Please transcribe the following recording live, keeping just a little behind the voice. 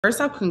First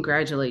off,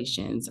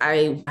 congratulations.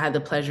 I had the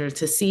pleasure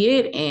to see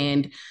it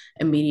and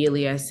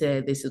immediately I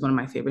said this is one of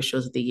my favorite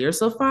shows of the year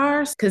so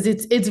far because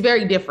it's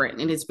very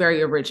different and it's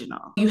very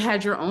original. You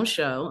had your own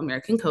show,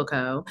 American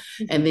Coco,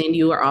 and then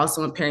you are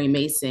also in Perry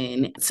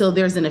Mason. So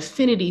there's an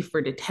affinity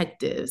for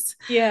detectives.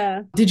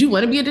 Yeah. Did you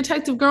want to be a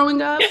detective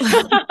growing up?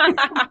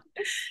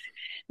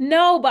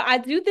 No, but I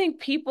do think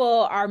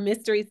people are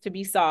mysteries to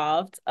be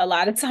solved a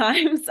lot of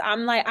times.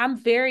 I'm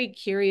very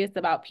curious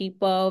about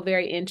people,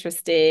 very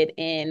interested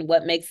in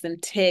what makes them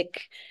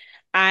tick.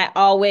 I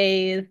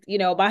always,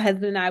 my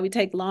husband and I, we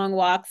take long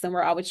walks and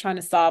we're always trying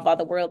to solve all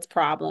the world's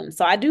problems.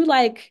 So I do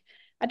like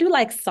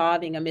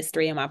solving a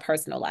mystery in my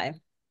personal life.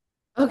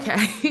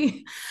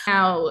 Okay.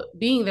 Now,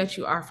 being that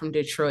you are from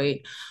Detroit,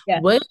 Yeah.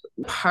 what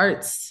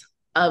parts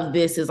of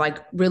this is like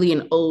really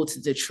an ode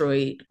to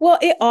Detroit? Well,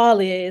 it all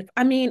is.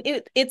 I mean,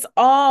 it's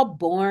all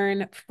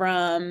born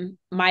from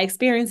my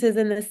experiences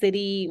in the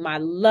city, my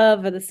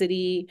love of the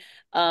city,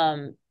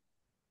 um,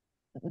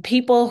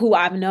 people who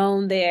I've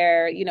known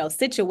there,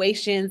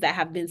 situations that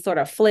have been sort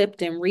of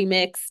flipped and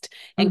remixed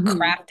and Mhm.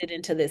 crafted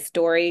into this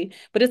story.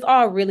 But it's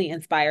all really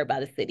inspired by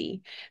the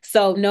city.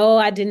 So, no,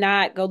 I did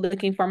not go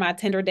looking for my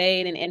Tinder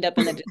date and end up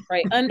in the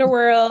Detroit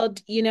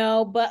underworld,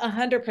 but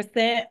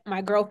 100%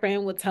 my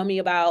girlfriend would tell me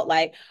about,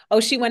 like, oh,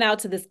 she went out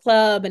to this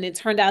club and it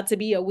turned out to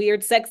be a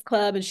weird sex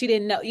club and she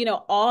didn't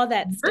know, all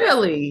that stuff.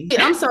 Really?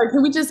 I'm sorry,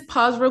 can we just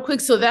pause real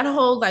quick? So that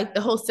whole like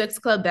the whole sex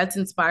club that's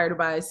inspired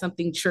by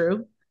something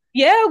true?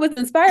 Yeah, was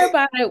inspired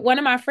by it. One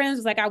of my friends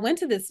was like, I went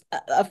to this.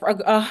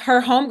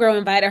 Her homegirl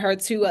invited her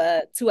to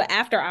an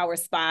after hour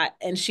spot,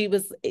 and she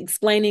was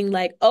explaining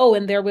like, oh,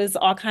 and there was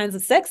all kinds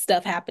of sex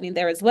stuff happening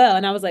there as well.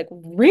 And I was like,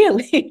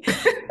 really?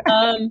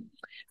 Um,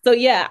 so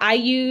yeah, I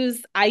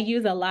use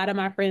a lot of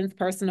my friends'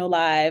 personal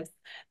lives,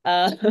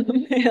 um,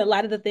 a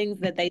lot of the things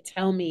that they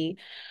tell me.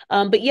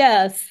 But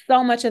yeah,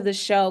 so much of the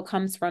show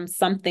comes from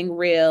something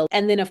real,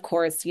 and then of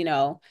course,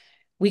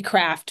 we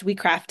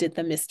crafted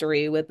the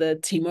mystery with a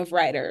team of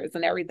writers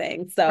and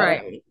everything. So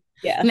Right.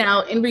 yeah.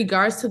 Now, in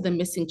regards to the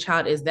missing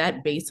child, is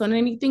that based on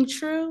anything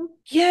true?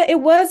 Yeah, it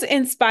was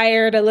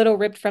inspired, a little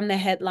ripped from the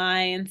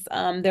headlines.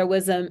 There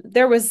was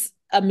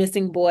a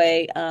missing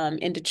boy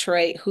in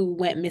Detroit who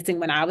went missing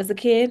when I was a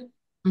kid.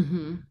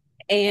 Hmm.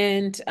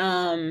 And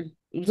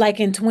like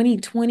in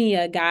 2020,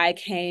 a guy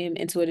came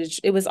into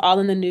it was all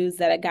in the news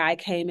that a guy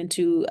came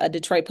into a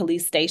Detroit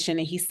police station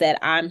and he said,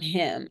 I'm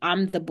him.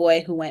 I'm the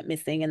boy who went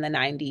missing in the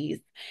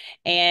 90s.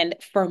 And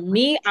for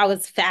me, I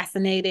was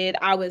fascinated.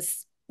 I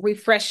was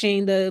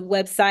refreshing the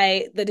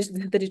website, the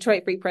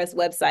Detroit Free Press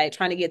website,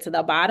 trying to get to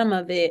the bottom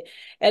of it.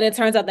 And it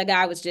turns out the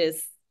guy was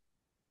just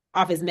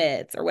off his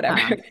meds or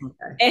whatever.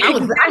 Okay. I'm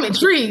Exactly.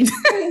 intrigued.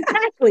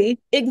 Exactly.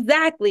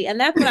 Exactly. And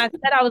that's when I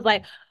said, I was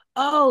like,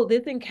 oh,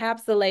 this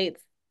encapsulates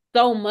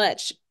so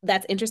much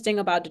that's interesting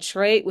about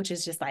Detroit, which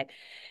is just like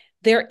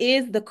there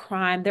is the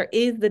crime, there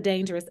is the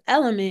dangerous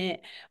element,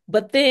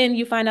 but then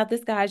you find out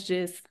this guy's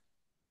just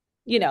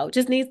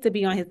needs to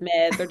be on his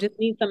meds or just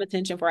needs some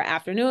attention for an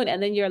afternoon.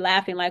 And then you're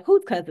laughing like,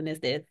 whose cousin is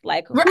this?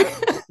 Like, who?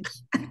 Right.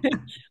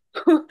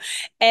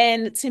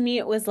 And to me,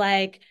 it was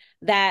like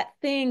that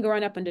thing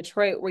growing up in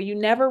Detroit where you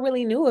never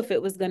really knew if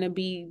it was going to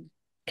be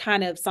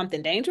kind of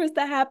something dangerous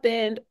that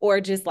happened or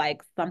just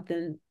like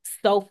something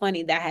so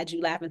funny that had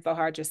you laughing so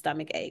hard your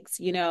stomach aches.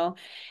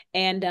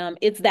 And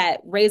it's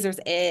that razor's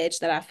edge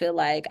that I feel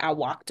like I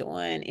walked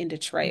on in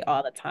Detroit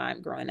all the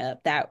time growing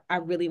up that I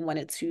really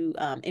wanted to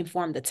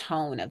inform the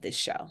tone of this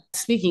show.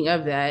 Speaking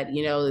of that,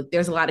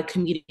 there's a lot of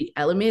comedic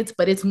elements,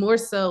 but it's more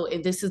so,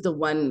 and this is the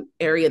one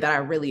area that I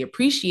really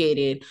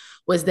appreciated,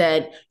 was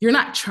that you're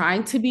not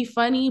trying to be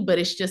funny, but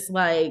it's just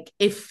like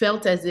it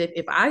felt as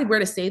if I were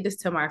to say this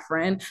to my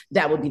friend,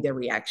 that would be their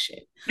reaction.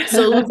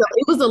 So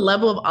it was a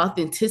level of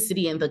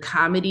authenticity in the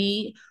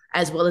comedy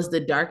as well as the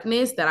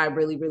darkness that I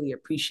really, really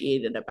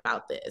appreciated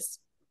about this.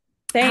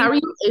 How Thank are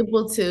you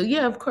able to,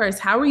 yeah, of course,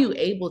 how are you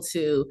able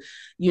to,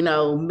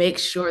 make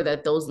sure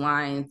that those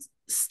lines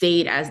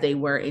stayed as they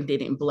were and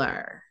didn't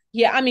blur?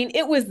 Yeah, I mean,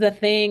 it was the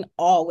thing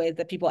always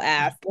that people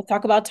ask. Let's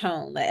talk about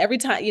tone. Like every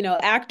time,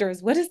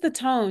 actors, what is the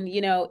tone?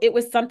 It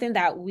was something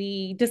that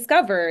we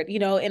discovered,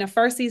 in a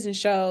first season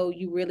show,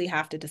 you really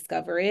have to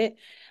discover it.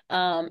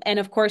 And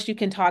of course, you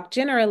can talk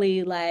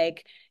generally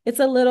like it's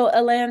a little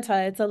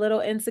Atlanta, it's a little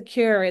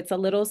Insecure, it's a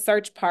little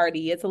Search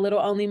Party, it's a little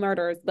Only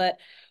Murders. But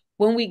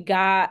when we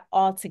got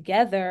all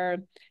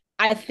together,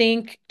 I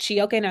think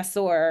Chioke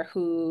Nasor,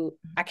 who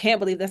I can't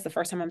believe that's the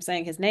first time I'm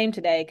saying his name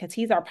today, because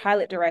he's our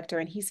pilot director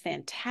and he's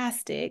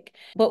fantastic.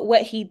 But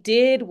what he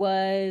did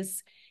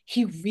was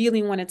he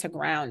really wanted to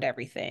ground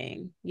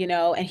everything,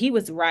 and he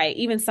was right.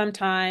 Even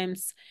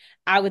sometimes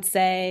I would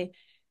say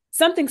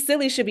something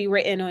silly should be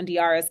written on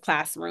Diarra's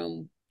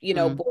classroom,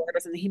 Mm. board or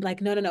something. He'd be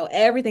like, no, no, no,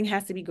 everything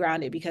has to be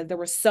grounded because there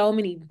were so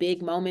many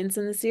big moments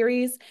in the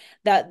series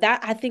that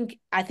I think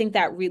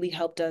that really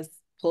helped us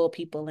pull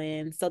people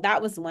in. So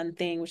that was one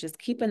thing, which is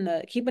keeping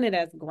it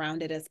as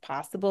grounded as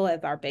possible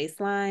as our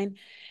baseline.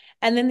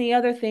 And then the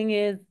other thing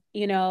is,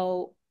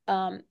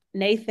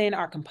 Nathan,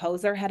 our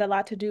composer, had a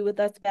lot to do with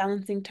us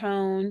balancing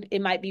tone.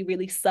 It might be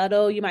really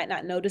subtle. You might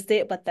not notice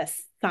it, but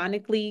that's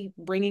sonically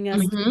bringing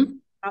us Hmm.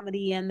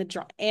 comedy and the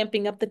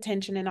amping up the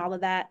tension and all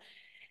of that.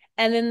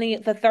 And then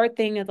the third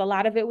thing is a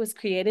lot of it was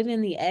created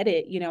in the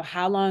edit,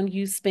 how long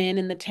you spend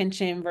in the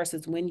tension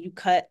versus when you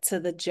cut to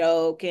the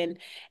joke.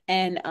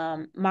 And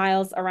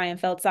Miles Orion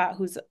Feltzat,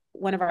 who's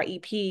one of our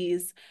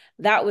EPs,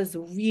 that was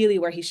really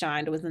where he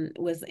shined,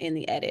 was in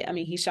the edit. I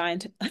mean, he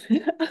shined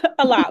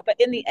a lot, but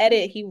in the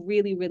edit, he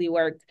really, really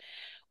worked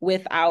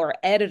with our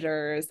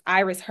editors,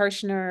 Iris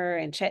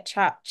Hirschner and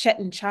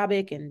Chetan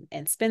Chabik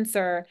and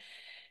Spencer,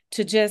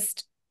 to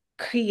just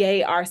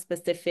create our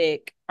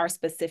specific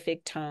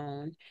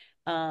tone.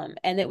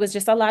 And it was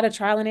just a lot of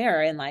trial and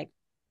error, and like,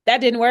 that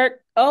didn't work.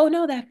 Oh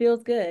no, that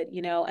feels good,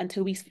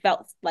 until we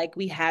felt like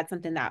we had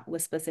something that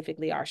was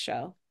specifically our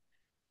show.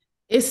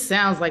 It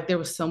sounds like there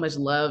was so much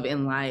love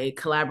and like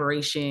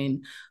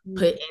collaboration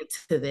put Mm.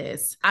 into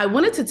this. I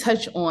wanted to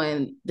touch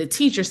on the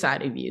teacher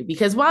side of you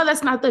because while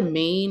that's not the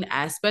main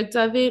aspect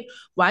of it,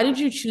 why did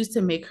you choose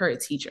to make her a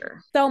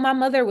teacher? So my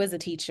mother was a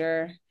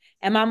teacher,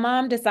 and my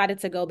mom decided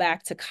to go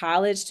back to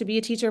college to be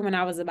a teacher when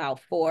I was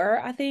about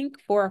four, I think,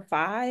 4 or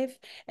 5.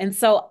 And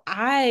so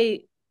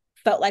I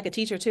felt like a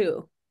teacher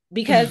too,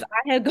 because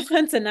I had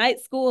gone to night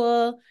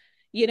school.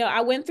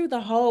 I went through the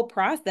whole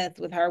process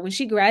with her. When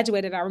she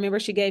graduated, I remember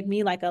she gave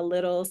me like a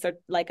little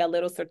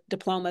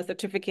diploma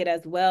certificate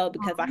as well,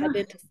 because I had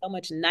been to so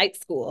much night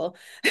school.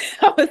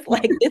 I was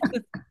like, this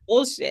is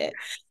bullshit.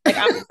 Like,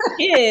 I'm a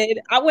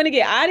kid. I want to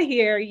get out of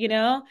here.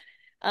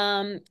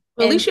 Um,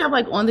 Well, at and least you have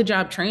like on the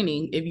job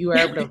training if you were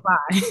able to apply.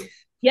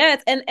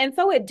 yes, and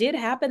so it did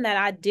happen that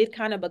I did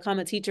kind of become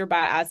a teacher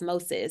by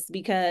osmosis,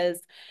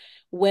 because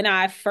when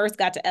I first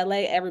got to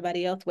LA,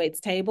 everybody else waits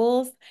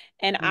tables,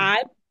 and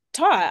I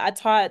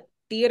taught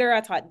theater,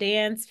 I taught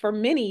dance for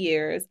many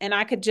years, and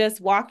I could just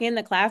walk in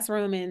the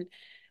classroom, and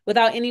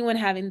without anyone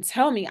having to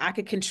tell me, I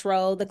could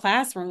control the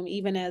classroom,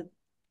 even as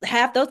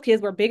half those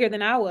kids were bigger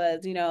than I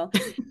was.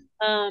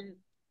 Um,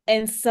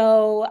 and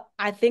so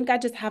I think I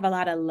just have a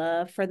lot of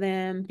love for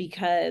them,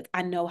 because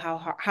I know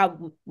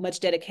how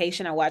much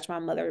dedication. I watched my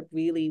mother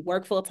really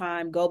work full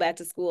time, go back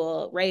to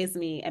school, raise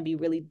me, and be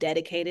really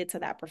dedicated to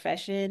that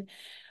profession.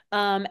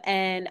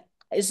 And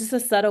it's just a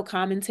subtle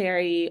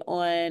commentary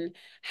on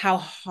how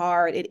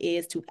hard it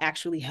is to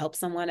actually help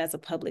someone as a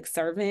public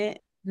servant,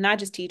 not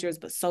just teachers,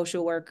 but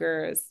social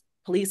workers,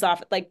 police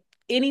officers, like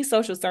any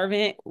social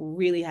servant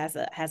really has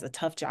a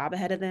tough job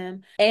ahead of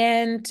them.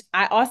 And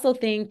I also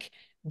think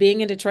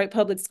being in Detroit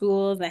public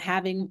schools and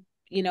having,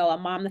 a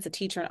mom that's a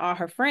teacher and all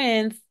her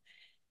friends,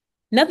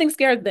 nothing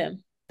scared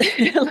them.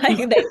 Like,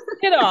 they've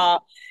seen it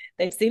all.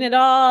 They've seen it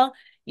all.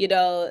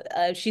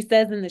 She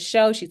says in the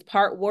show she's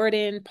part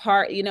warden,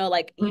 part,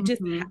 like, you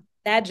just Mhm.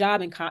 that job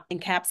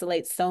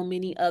encapsulates so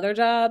many other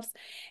jobs.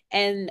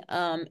 And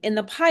in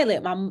the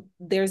pilot,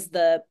 there's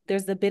the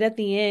bit at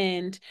the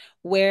end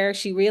where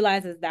she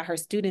realizes that her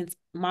student's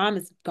mom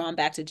has gone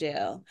back to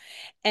jail.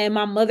 And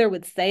my mother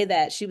would say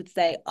that. She would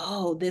say,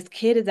 "Oh, this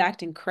kid is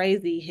acting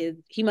crazy.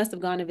 He must have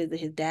gone to visit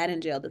his dad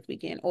in jail this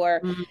weekend."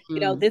 Or,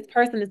 Mhm. this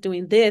person is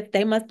doing this.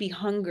 They must be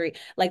hungry.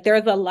 Like,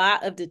 there's a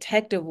lot of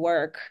detective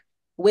work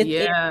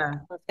within Yeah.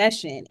 the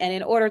profession. And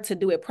in order to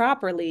do it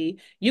properly,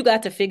 you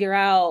got to figure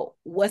out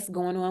what's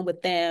going on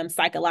with them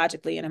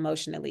psychologically and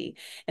emotionally.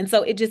 And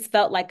so it just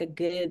felt like a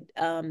good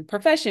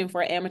profession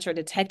for an amateur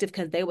detective,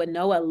 because they would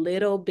know a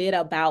little bit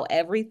about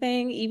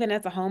everything, even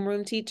as a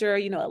homeroom teacher,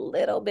 a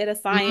little bit of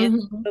science, a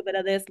Mhm. little bit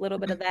of this, a little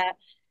bit of that.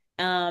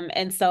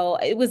 And so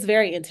it was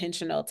very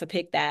intentional to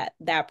pick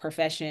that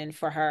profession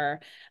for her.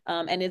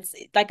 And it's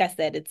like I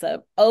said, it's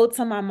a ode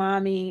to my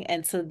mommy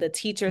and to the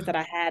teachers that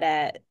I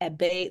had at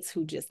Bates,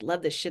 who just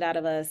loved the shit out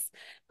of us.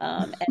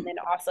 And then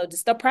also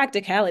just the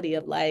practicality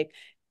of, like,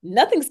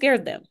 nothing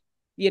scared them,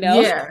 you know?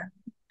 Yeah.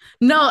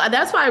 No,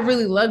 that's why I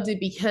really loved it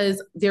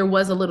because there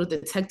was a little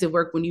detective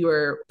work when you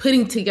were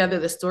putting together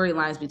the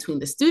storylines between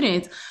the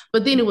students,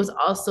 but then it was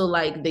also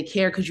like the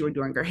care because you were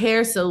doing her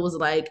hair. So it was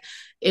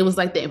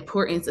like the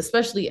importance,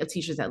 especially of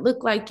teachers that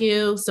look like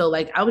you. So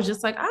like I was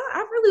just like, I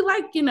really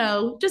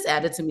like, just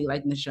added to me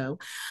like in the show.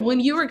 When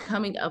you were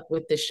coming up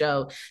with the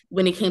show,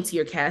 when it came to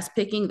your cast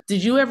picking,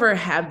 did you ever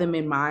have them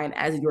in mind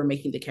as you were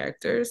making the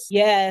characters?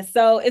 Yeah,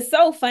 so it's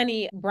so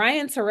funny.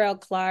 Brian Terrell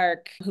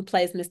Clark, who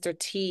plays Mr.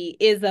 T,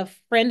 is a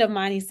friend of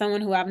mine. He's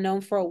someone who I've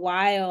known for a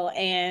while.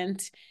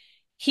 And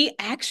he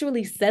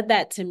actually said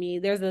that to me.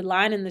 There's a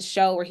line in the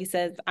show where he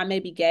says, "I may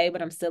be gay,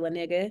 but I'm still a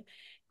nigga."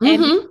 And he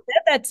Mm-hmm.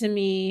 said that to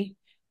me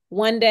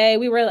one day.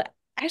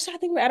 Actually, I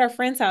think we were at our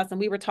friend's house and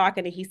we were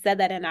talking, and he said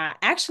that, and I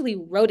actually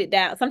wrote it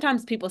down.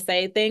 Sometimes people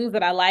say things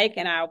that I like,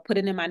 and I'll put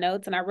it in my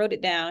notes, and I wrote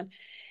it down.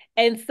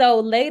 And so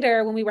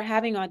later, when we were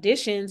having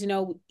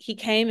auditions, he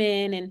came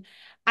in, and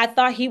I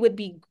thought he would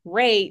be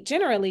great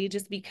generally,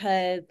 just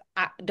because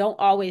I don't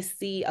always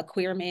see a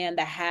queer man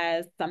that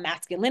has some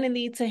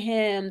masculinity to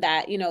him,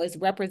 that, is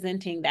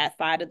representing that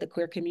side of the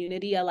queer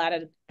community. A lot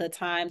of the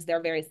times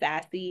they're very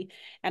sassy.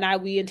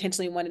 And we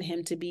intentionally wanted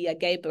him to be a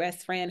gay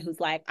best friend who's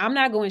like, "I'm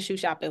not going shoe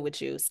shopping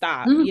with you.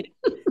 Stop." Mm-hmm.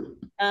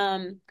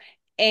 Um,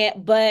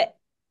 but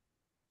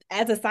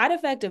as a side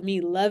effect of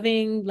me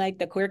loving like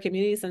the queer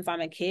community since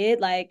I'm a kid,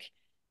 like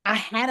I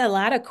had a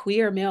lot of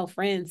queer male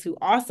friends who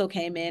also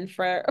came in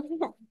for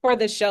for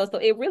the show. So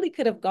it really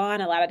could have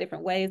gone a lot of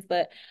different ways.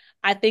 But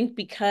I think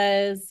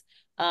because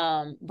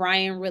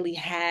Brian really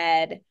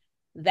had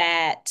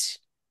that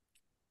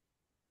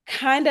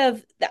kind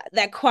of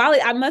that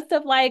quality, I must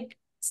have like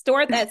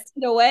stored that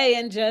seed away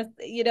and just,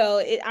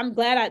 I'm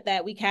glad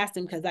that we cast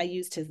him because I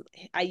used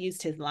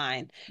his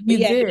line. But You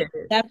yeah, did.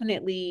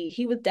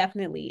 he was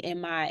definitely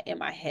in my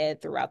head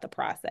throughout the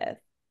process.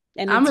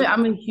 And I'm it's a,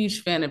 I'm a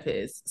huge fan of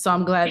his, so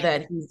I'm glad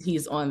that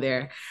he's on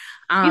there.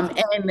 he's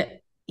And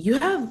you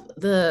have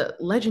the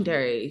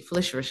legendary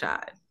Phylicia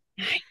Rashad.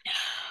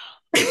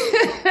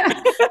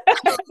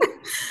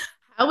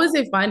 How was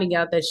it finding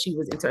out that she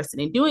was interested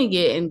in doing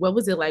it, and what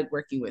was it like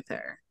working with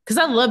her? Because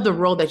I love the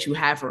role that you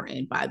have her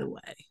in, by the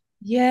way.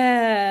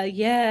 Yeah,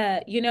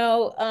 yeah.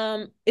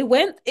 It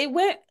went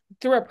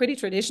through a pretty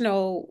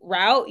traditional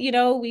route.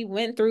 We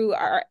went through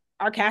our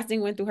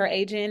casting went through her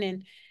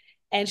agent,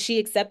 and she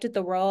accepted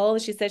the role.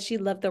 She said she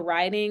loved the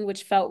writing,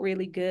 which felt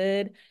really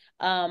good.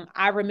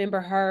 I remember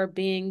her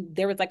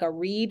there was like a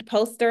read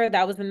poster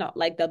that was in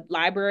like the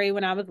library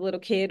when I was a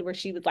little kid where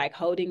she was like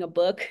holding a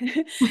book.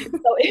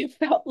 So it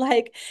felt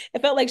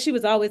like she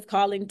was always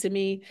calling to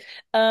me.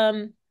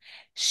 Um,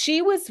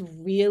 she was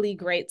really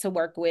great to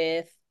work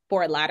with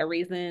for a lot of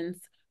reasons.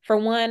 For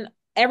one,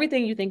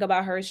 everything you think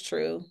about her is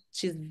true.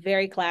 She's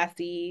very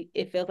classy.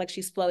 It feels like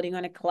she's floating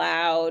on a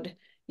cloud.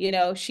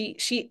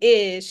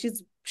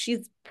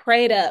 She's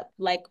prayed up.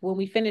 Like when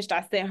we finished,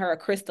 I sent her a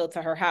crystal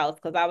to her house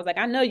because I was like,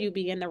 I know you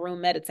be in the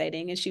room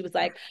meditating. And she was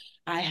like,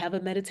 I have a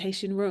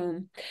meditation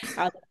room.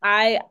 I was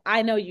like,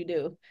 I know you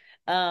do.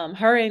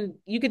 Her and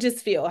you could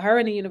just feel her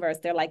in the universe,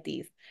 they're like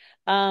these.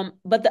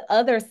 But the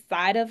other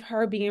side of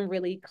her being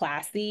really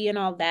classy and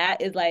all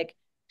that is like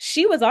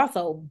she was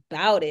also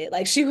about it.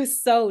 Like she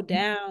was so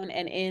down.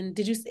 And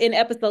in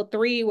episode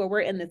 3 where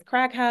we're in this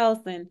crack house,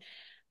 and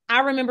I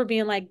remember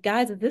being like,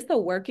 guys, is this a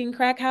working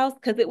crack house?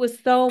 Because it was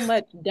so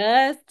much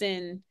dust.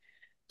 And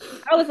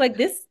I was like,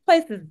 this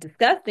place is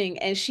disgusting.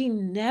 And she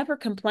never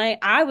complained.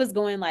 I was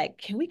going like,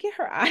 can we get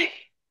her out of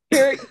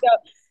here?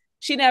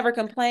 She never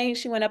complained.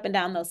 She went up and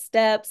down those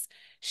steps.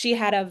 She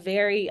had a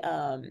very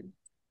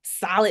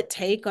solid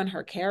take on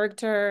her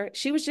character.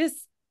 She was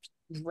just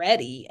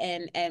ready,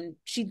 and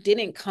she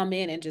didn't come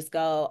in and just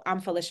go, I'm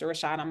Phylicia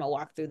Rashad, I'm gonna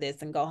walk through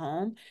this and go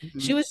home.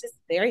 She Mhm. was just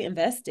very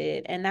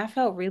invested, and that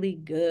felt really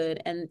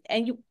good. And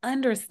you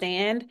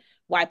understand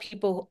why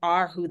people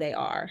are who they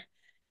are.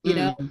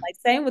 Mm. Like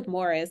same with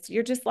Morris.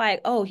 You're just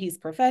like, oh, he's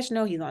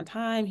professional, he's on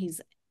time, he's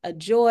a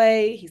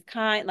joy, he's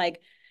kind. Like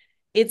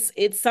it's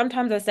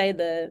sometimes I say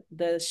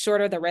the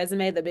shorter the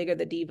resume, the bigger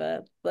the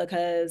diva,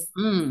 because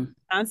Mm.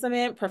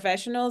 consummate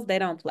professionals, they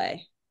don't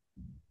play.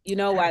 You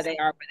know why That's they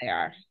are where they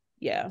are.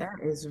 Yeah. that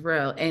is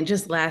real. And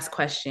just last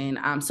question.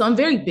 So I'm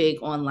very big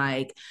on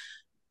like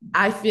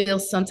I feel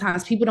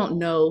sometimes people don't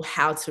know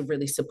how to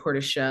really support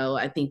a show.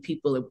 I think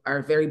people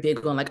are very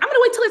big on like, I'm gonna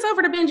wait till it's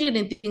over to binge it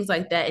and things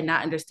like that, and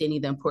not understanding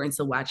the importance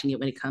of watching it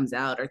when it comes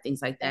out or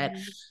things like that.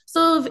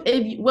 So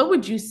what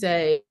would you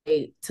say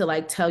to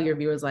like tell your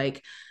viewers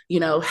like,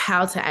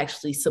 how to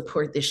actually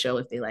support this show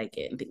if they like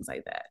it and things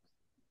like that?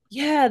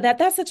 Yeah,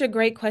 that's such a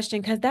great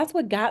question because that's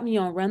what got me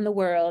on Run the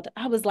World.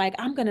 I was like,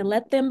 I'm gonna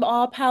let them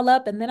all pile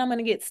up and then I'm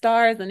gonna get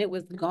stars, and it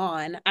was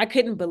gone. I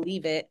couldn't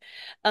believe it.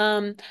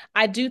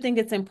 I do think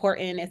it's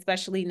important,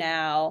 especially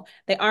now.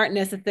 They aren't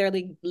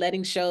necessarily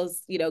letting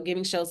shows,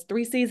 giving shows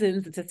 3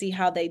 seasons to see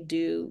how they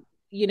do.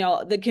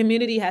 The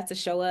community has to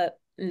show up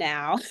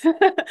now.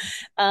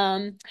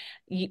 Um,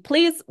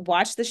 please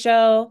watch the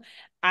show.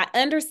 I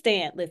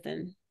understand.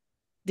 Listen,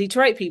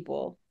 Detroit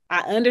people, I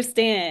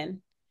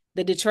understand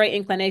the Detroit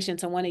inclination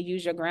to want to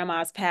use your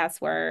grandma's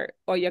password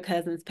or your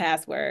cousin's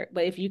password.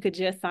 But if you could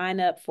just sign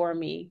up for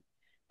me,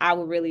 I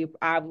would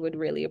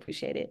really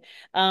appreciate it.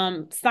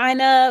 Sign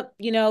up,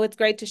 it's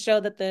great to show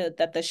that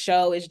the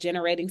show is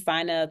generating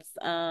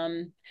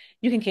signups.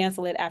 You can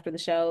cancel it after the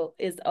show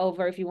is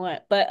over if you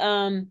want. But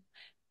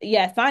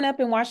yeah, sign up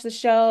and watch the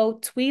show,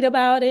 tweet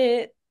about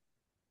it,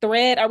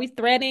 are we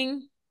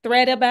threading?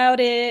 Thread about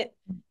it.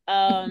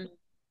 Um,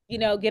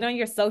 get on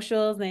your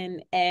socials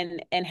and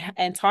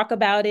talk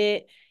about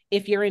it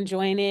if you're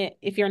enjoying it.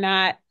 If you're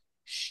not,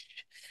 shh.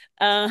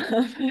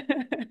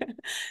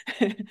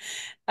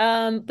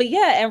 Um, but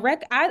yeah,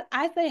 and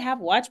I say have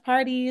watch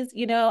parties.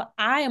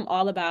 I am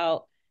all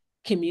about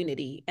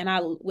community, and I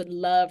would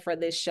love for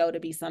this show to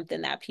be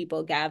something that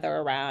people gather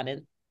around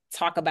and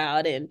talk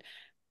about and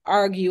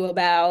argue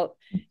about,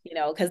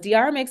 because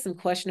Diarra makes some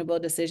questionable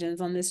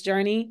decisions on this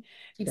journey.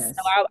 She So does.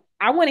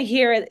 I want to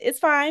hear it. It's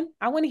fine.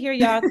 I want to hear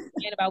y'all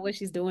complain about what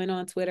she's doing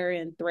on Twitter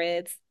and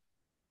threads.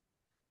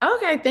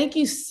 Okay, thank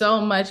you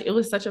so much. It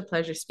was such a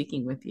pleasure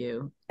speaking with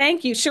you.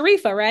 Thank you.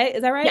 Sharifa, right?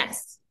 Is that right?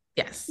 Yes.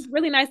 Yes.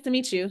 Really nice to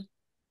meet you.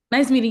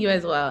 Nice meeting you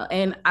as well.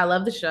 And I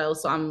love the show,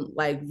 so I'm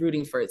like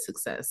rooting for its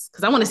success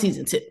because I want a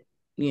season 2,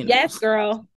 you know. Yes, girl.